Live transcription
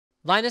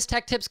Linus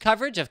Tech Tips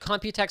coverage of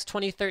Computex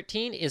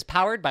 2013 is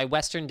powered by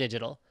Western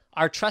Digital.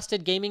 Our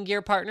trusted gaming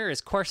gear partner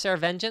is Corsair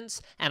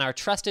Vengeance, and our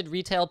trusted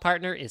retail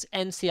partner is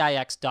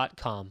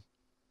ncix.com.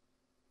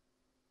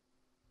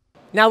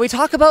 Now, we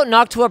talk about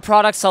Noctua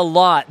products a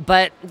lot,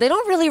 but they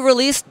don't really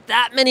release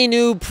that many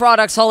new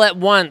products all at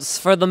once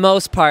for the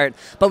most part.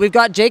 But we've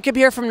got Jacob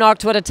here from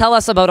Noctua to tell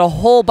us about a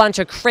whole bunch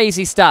of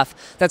crazy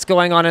stuff that's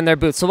going on in their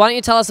booth. So why don't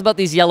you tell us about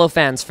these yellow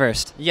fans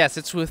first? Yes,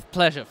 it's with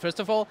pleasure. First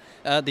of all,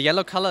 the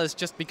yellow color is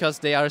just because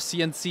they are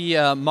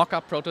CNC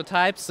mock-up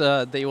prototypes.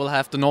 They will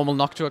have the normal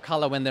Noctua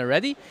color when they're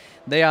ready.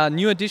 They are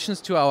new additions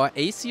to our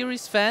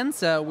A-series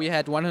fans. We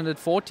had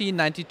 140,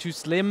 92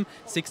 slim,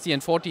 60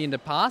 and 40 in the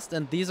past,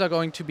 and these are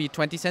going to be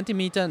 20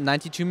 centimeter,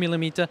 92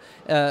 millimeter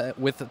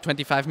with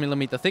 25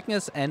 millimeter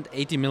thickness and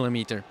 80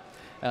 millimeter.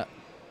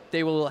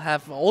 They will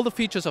have all the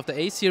features of the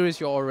A-series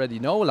you already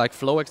know, like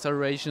flow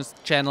accelerations,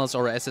 channels,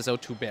 or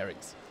SSO2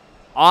 bearings.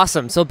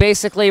 Awesome. So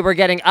basically we're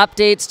getting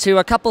updates to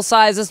a couple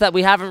sizes that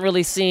we haven't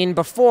really seen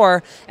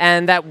before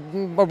and that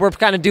we're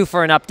kind of due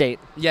for an update.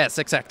 Yes,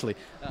 exactly.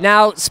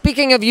 Now,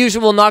 speaking of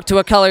usual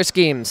Noctua color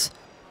schemes,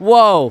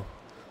 whoa,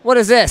 what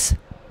is this?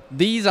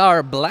 These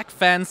are black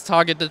fans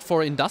targeted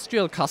for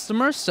industrial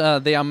customers.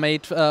 They are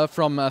made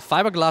from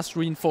fiberglass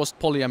reinforced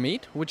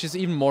polyamide, which is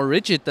even more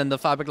rigid than the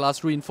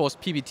fiberglass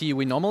reinforced PBT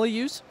we normally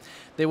use.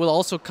 They will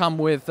also come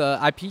with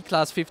IP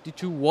class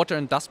 52 water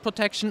and dust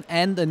protection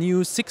and a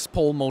new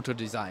 6-pole motor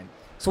design.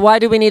 So why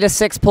do we need a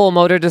 6-pole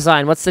motor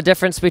design? What's the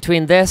difference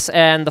between this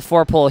and the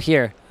 4-pole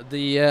here?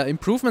 The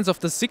improvements of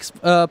the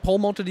 6-pole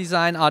motor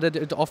design are that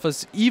it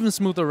offers even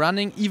smoother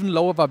running, even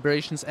lower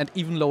vibrations, and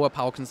even lower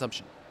power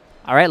consumption.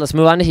 All right, let's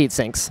move on to heat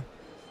sinks.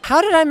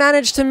 How did I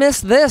manage to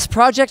miss this?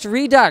 Project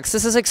Redux.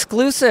 This is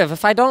exclusive.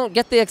 If I don't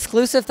get the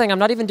exclusive thing, I'm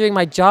not even doing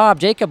my job.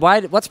 Jacob,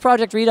 what's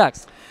Project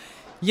Redux?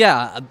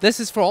 Yeah, this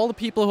is for all the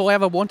people who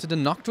ever wanted a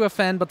Noctua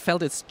fan but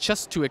felt it's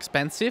just too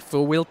expensive.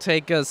 We'll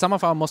take some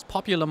of our most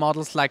popular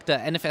models like the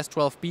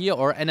NFS12B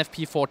or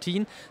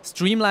NFP14,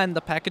 streamline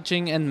the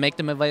packaging and make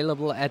them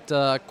available at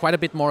quite a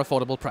bit more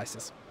affordable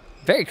prices.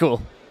 Very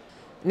cool.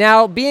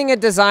 Now, being a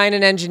design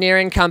and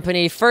engineering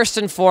company first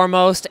and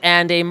foremost,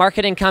 and a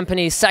marketing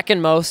company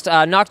second most,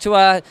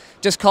 Noctua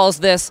just calls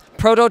this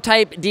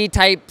prototype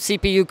D-type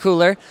CPU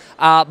cooler.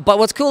 But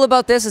what's cool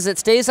about this is it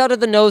stays out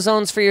of the no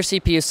zones for your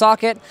CPU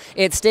socket,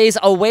 it stays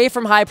away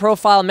from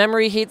high-profile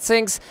memory heat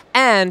sinks,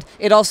 and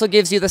it also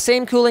gives you the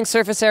same cooling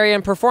surface area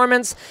and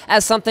performance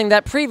as something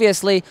that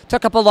previously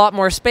took up a lot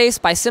more space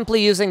by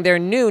simply using their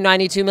new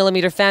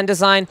 92mm fan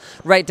design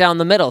right down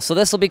the middle. So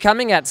this will be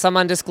coming at some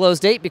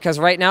undisclosed date because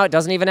right now it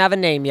doesn't even have a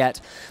name yet.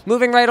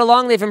 Moving right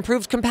along, they've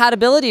improved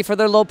compatibility for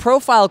their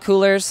low-profile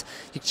coolers.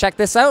 You can check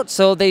this out.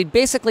 So they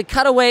basically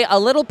cut away a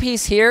little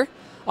piece here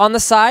on the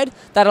side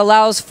that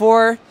allows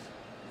for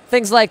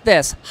things like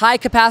this, high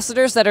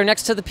capacitors that are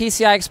next to the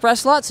PCI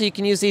Express slot, so you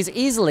can use these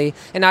easily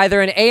in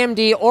either an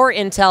AMD or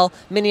Intel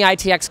Mini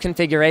ITX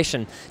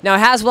configuration. Now,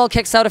 Haswell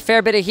kicks out a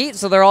fair bit of heat,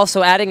 so they're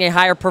also adding a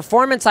higher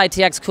performance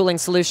ITX cooling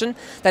solution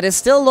that is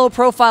still low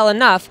profile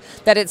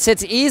enough that it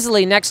sits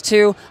easily next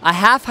to a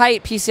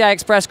half-height PCI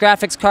Express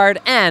graphics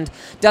card and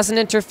doesn't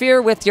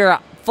interfere with your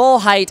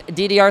full-height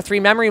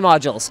DDR3 memory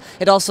modules.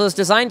 It also is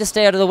designed to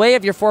stay out of the way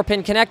of your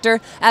 4-pin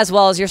connector as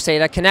well as your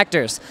SATA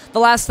connectors. The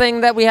last thing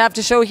that we have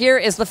to show here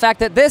is the fact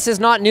that this is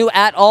not new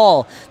at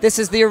all. This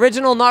is the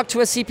original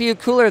Noctua CPU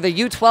cooler, the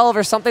U12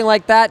 or something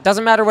like that.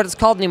 Doesn't matter what it's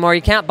called anymore.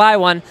 You can't buy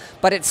one,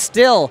 but it's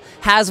still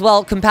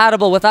Haswell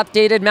compatible with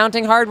updated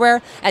mounting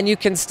hardware, and you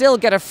can still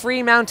get a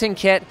free mounting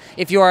kit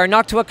if you are a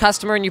Noctua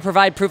customer and you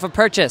provide proof of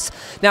purchase.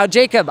 Now,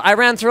 Jacob, I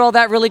ran through all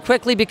that really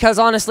quickly because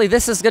honestly,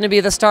 this is going to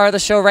be the star of the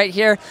show right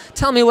here.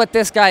 Tell me what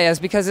this guy is,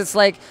 because it's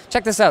like,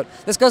 check this out.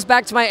 This goes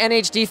back to my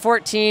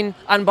NHD14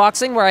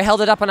 unboxing where I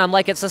held it up and I'm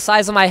like, it's the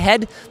size of my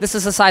head. This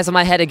is the size of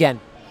my head again.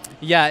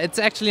 Yeah, it's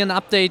actually an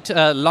update,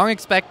 long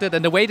expected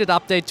and awaited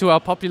update to our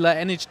popular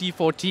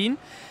NHD14.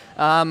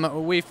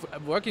 We've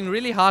working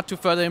really hard to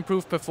further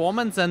improve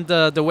performance, and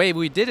the way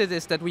we did it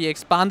is that we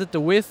expanded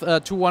the width to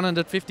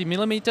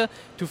 150mm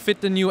to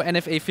fit the new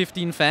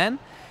NFA15 fan.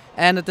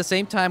 And at the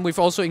same time, we've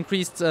also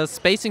increased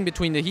spacing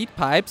between the heat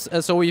pipes,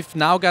 so we've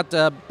now got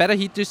better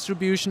heat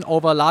distribution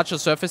over a larger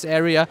surface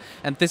area,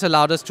 and this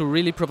allowed us to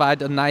really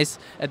provide a nice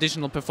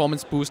additional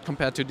performance boost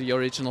compared to the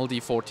original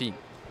D14.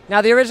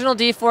 Now, the original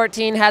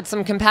D14 had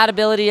some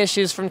compatibility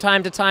issues from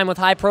time to time with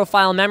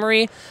high-profile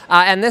memory,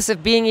 and this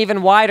being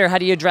even wider, how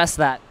do you address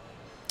that?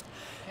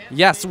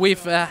 Yes, we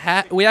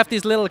have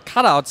these little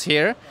cutouts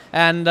here,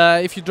 and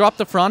if you drop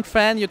the front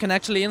fan, you can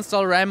actually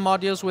install RAM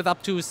modules with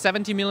up to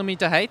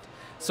 70mm height.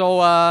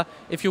 So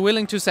if you're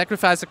willing to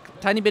sacrifice a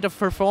tiny bit of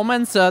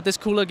performance, this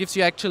cooler gives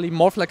you actually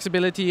more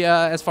flexibility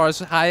as far as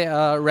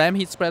high RAM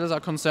heat spreaders are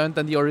concerned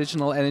than the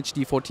original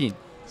NHD14.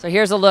 So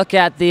here's a look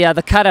at the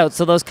cutouts.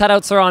 So those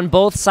cutouts are on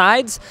both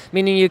sides,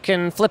 meaning you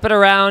can flip it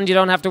around. You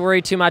don't have to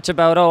worry too much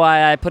about, oh,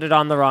 I put it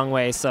on the wrong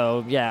way.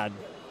 So yeah.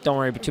 don't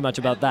worry too much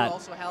about that. It will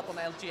also help on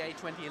LGA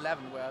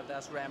 2011, where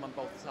there's RAM on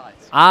both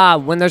sides. Ah,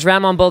 when there's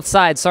RAM on both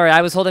sides. Sorry,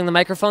 I was holding the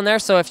microphone there.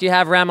 So if you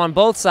have RAM on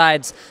both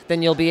sides,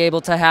 then you'll be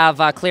able to have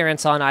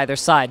clearance on either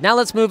side. Now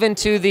let's move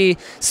into the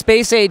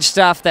space age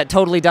stuff that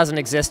totally doesn't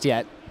exist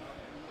yet.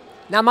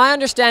 Now, my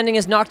understanding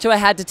is Noctua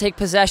had to take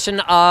possession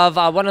of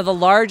one of the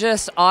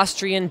largest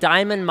Austrian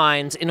diamond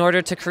mines in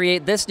order to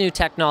create this new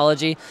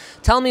technology.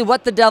 Tell me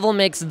what the devil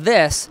makes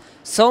this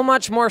so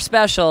much more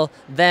special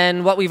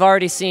than what we've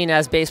already seen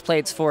as base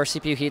plates for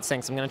CPU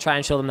heatsinks. I'm going to try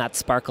and show them that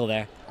sparkle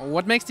there.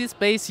 What makes this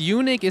base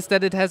unique is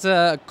that it has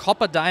a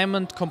copper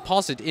diamond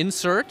composite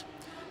insert.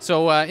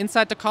 So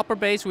inside the copper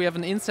base, we have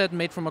an insert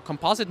made from a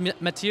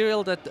composite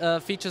material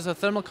that features a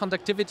thermal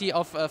conductivity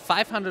of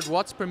 500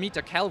 watts per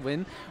meter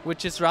Kelvin,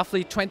 which is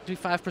roughly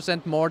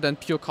 25% more than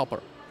pure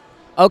copper.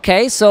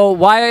 Okay, so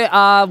why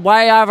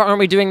aren't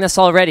we doing this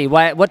already?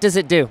 What does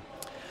it do?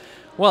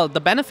 Well,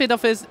 the benefit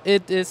of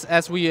it is,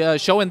 as we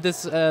show in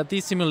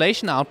these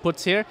simulation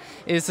outputs here,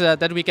 is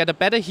that we get a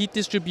better heat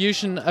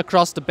distribution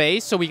across the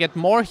base, so we get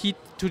more heat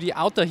to the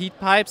outer heat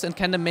pipes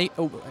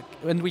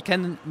and we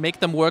can make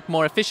them work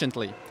more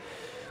efficiently.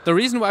 The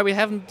reason why we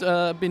haven't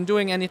been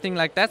doing anything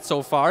like that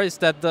so far is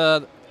that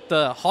the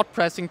hot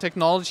pressing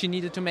technology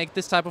needed to make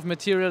this type of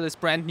material is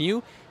brand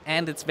new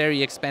and it's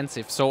very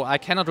expensive. So I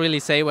cannot really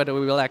say whether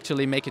we will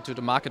actually make it to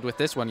the market with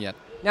this one yet.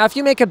 Now, if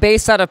you make a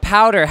base out of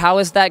powder, how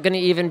is that going to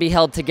even be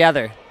held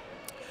together?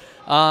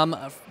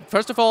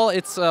 First of all,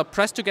 it's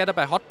pressed together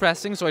by hot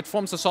pressing, so it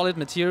forms a solid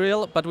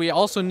material, but we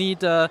also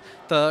need the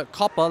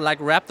copper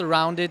wrapped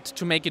around it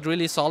to make it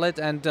really solid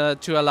and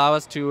to allow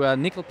us to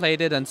nickel plate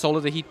it and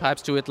solder the heat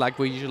pipes to it like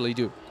we usually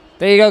do.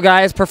 There you go,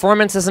 guys.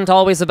 Performance isn't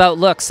always about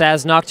looks,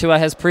 as Noctua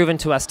has proven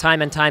to us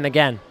time and time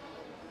again.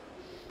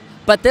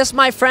 But this,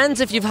 my friends,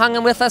 if you've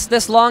hung with us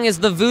this long, is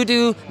the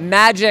voodoo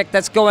magic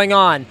that's going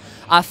on.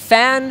 A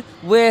fan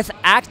with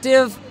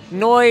active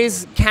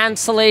noise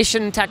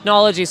cancellation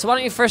technology. So why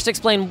don't you first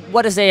explain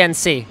what is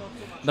ANC?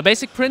 The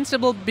basic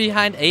principle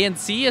behind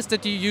ANC is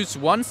that you use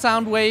one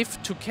sound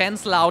wave to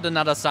cancel out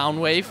another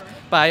sound wave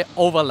by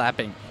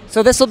overlapping.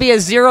 So this will be a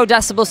 0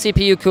 decibel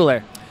CPU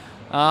cooler?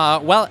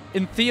 Well,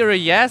 in theory,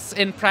 yes.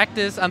 In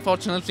practice,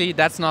 unfortunately,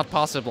 that's not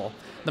possible.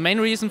 The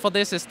main reason for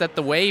this is that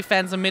the way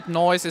fans emit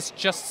noise is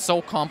just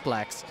so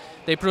complex.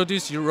 They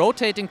produce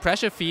rotating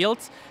pressure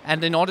fields,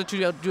 and in order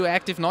to do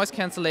active noise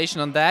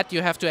cancellation on that,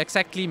 you have to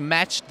exactly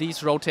match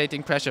these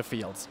rotating pressure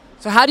fields.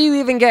 So how do you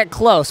even get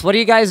close? What are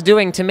you guys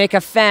doing to make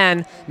a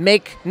fan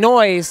make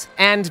noise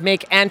and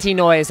make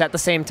anti-noise at the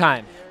same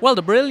time? Well,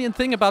 the brilliant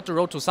thing about the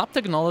roto-sub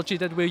technology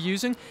that we're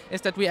using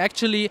is that we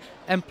actually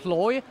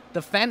employ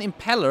the fan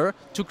impeller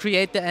to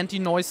create the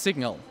anti-noise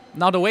signal.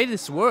 Now, the way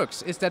this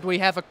works is that we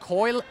have a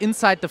coil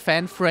inside the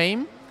fan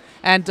frame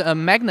and a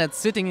magnet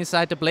sitting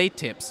inside the blade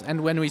tips.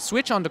 And when we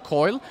switch on the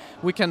coil,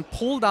 we can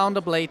pull down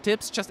the blade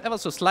tips just ever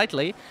so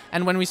slightly,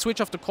 and when we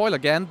switch off the coil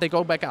again, they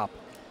go back up.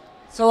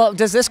 So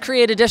does this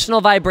create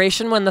additional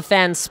vibration when the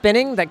fan's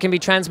spinning that can be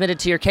transmitted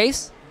to your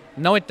case?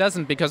 No, it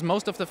doesn't, because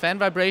most of the fan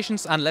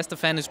vibrations, unless the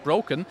fan is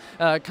broken,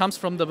 comes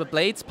from the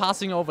blades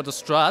passing over the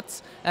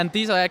struts, and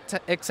these are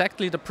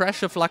exactly the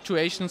pressure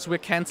fluctuations we're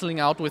cancelling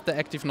out with the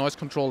active noise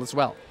control as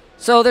well.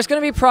 So there's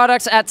going to be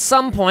products at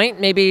some point,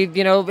 maybe,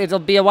 you know, it'll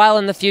be a while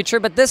in the future,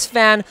 but this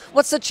fan,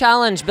 what's the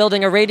challenge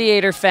building a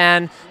radiator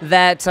fan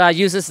that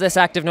uses this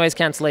active noise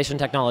cancellation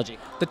technology?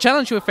 The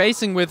challenge we're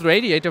facing with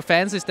radiator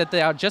fans is that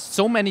there are just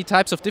so many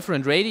types of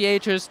different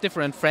radiators,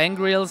 different fan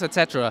grills,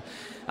 etc.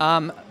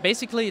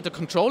 Basically, the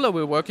controller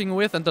we're working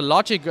with and the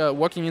logic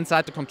working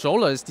inside the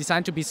controller is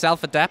designed to be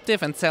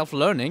self-adaptive and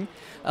self-learning,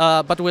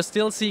 but we're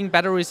still seeing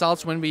better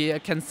results when we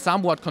can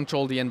somewhat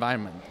control the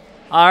environment.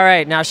 All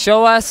right, now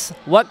show us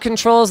what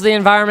controls the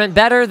environment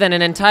better than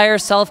an entire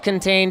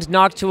self-contained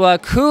Noctua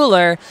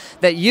cooler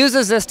that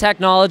uses this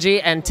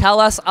technology, and tell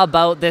us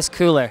about this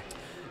cooler.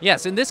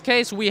 Yes, in this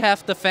case we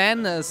have the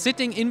fan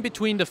sitting in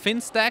between the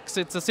fin stacks.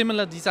 It's a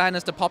similar design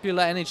as the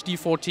popular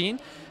NHD14,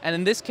 and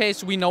in this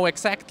case we know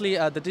exactly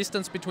the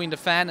distance between the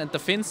fan and the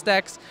fin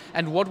stacks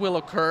and what will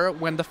occur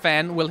when the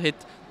fan will hit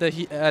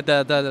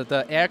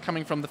the air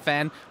coming from the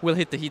fan will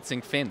hit the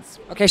heatsink fins.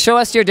 Okay, show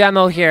us your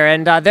demo here,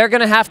 and they're going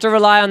to have to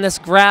rely on this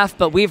graph,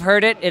 but we've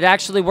heard it. It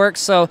actually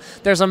works. So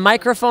there's a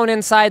microphone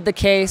inside the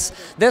case.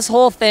 This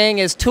whole thing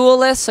is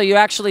toolless, so you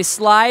actually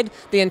slide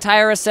the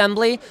entire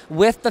assembly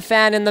with the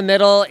fan in the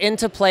middle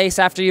into place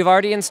after you've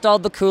already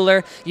installed the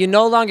cooler.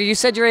 You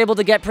said you're able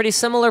to get pretty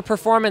similar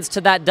performance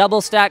to that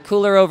double stack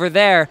cooler over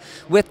there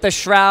with the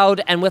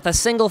shroud and with a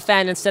single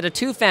fan instead of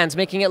 2 fans,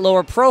 making it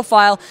lower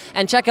profile.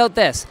 And check out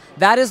this.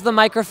 That is the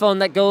microphone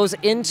that goes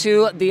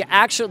into the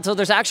actual, so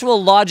there's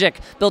actual logic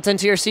built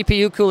into your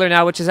CPU cooler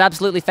now, which is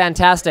absolutely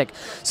fantastic.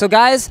 So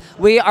guys,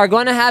 we are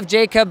going to have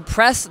Jacob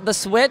press the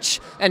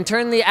switch and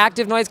turn the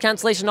active noise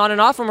cancellation on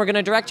and off, and we're going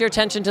to direct your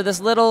attention to this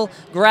little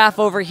graph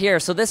over here.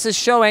 So this is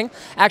showing,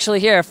 actually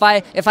here, if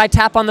I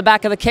tap on the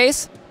back of the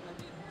case,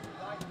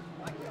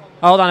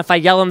 hold on, if I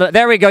yell in the,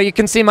 there we go, you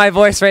can see my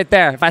voice right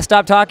there. If I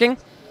stop talking,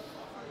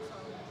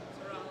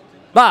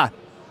 bah.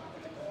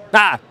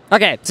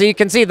 Okay, so you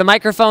can see the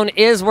microphone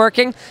is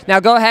working. Now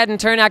go ahead and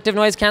turn active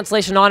noise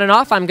cancellation on and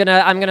off. I'm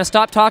gonna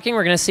stop talking.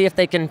 We're gonna see if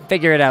they can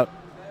figure it out.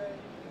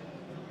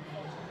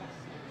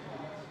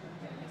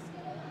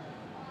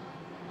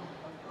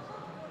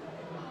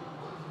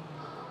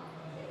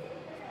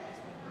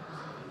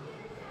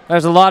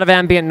 There's a lot of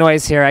ambient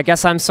noise here. I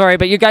guess I'm sorry,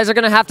 but you guys are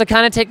going to have to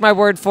kind of take my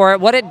word for it.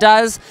 What it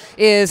does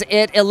is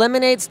it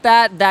eliminates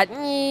that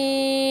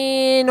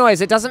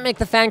noise. It doesn't make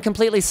the fan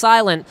completely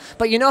silent,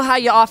 but you know how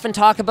you often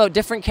talk about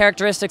different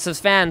characteristics of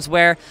fans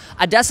where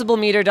a decibel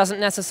meter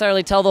doesn't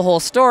necessarily tell the whole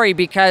story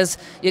because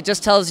it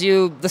just tells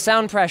you the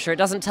sound pressure. It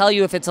doesn't tell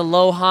you if it's a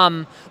low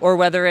hum or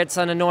whether it's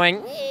an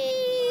annoying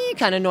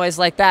kind of noise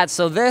like that.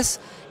 So this,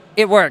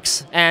 it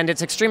works, and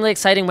it's extremely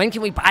exciting. When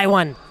can we buy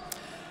one?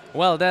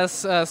 Well,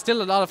 there's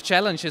still a lot of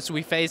challenges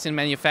we face in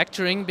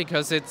manufacturing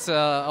because it's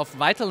of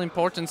vital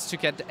importance to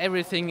get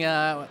everything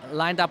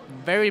lined up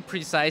very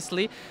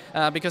precisely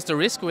because the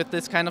risk with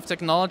this kind of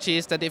technology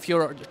is that if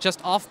you're just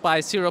off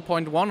by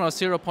 0.1 or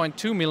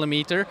 0.2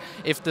 millimeter,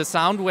 if the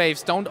sound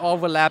waves don't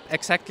overlap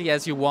exactly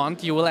as you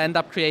want, you will end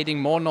up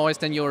creating more noise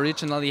than you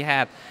originally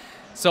had.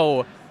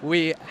 So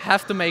we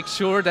have to make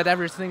sure that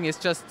everything is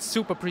just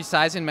super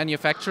precise in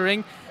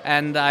manufacturing,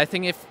 and I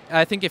think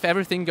if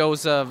everything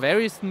goes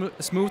very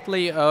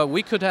smoothly,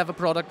 we could have a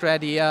product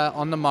ready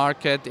on the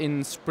market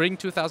in spring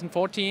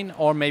 2014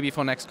 or maybe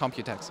for next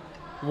Computex.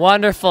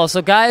 Wonderful.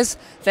 So guys,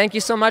 thank you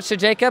so much to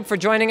Jacob for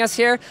joining us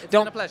here. It's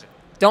been a pleasure.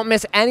 Don't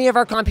miss any of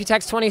our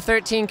Computex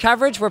 2013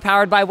 coverage. We're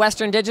powered by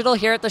Western Digital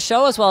here at the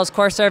show, as well as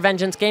Corsair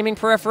Vengeance Gaming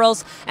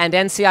Peripherals and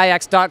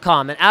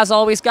NCIX.com. And as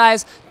always,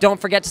 guys, don't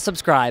forget to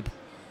subscribe.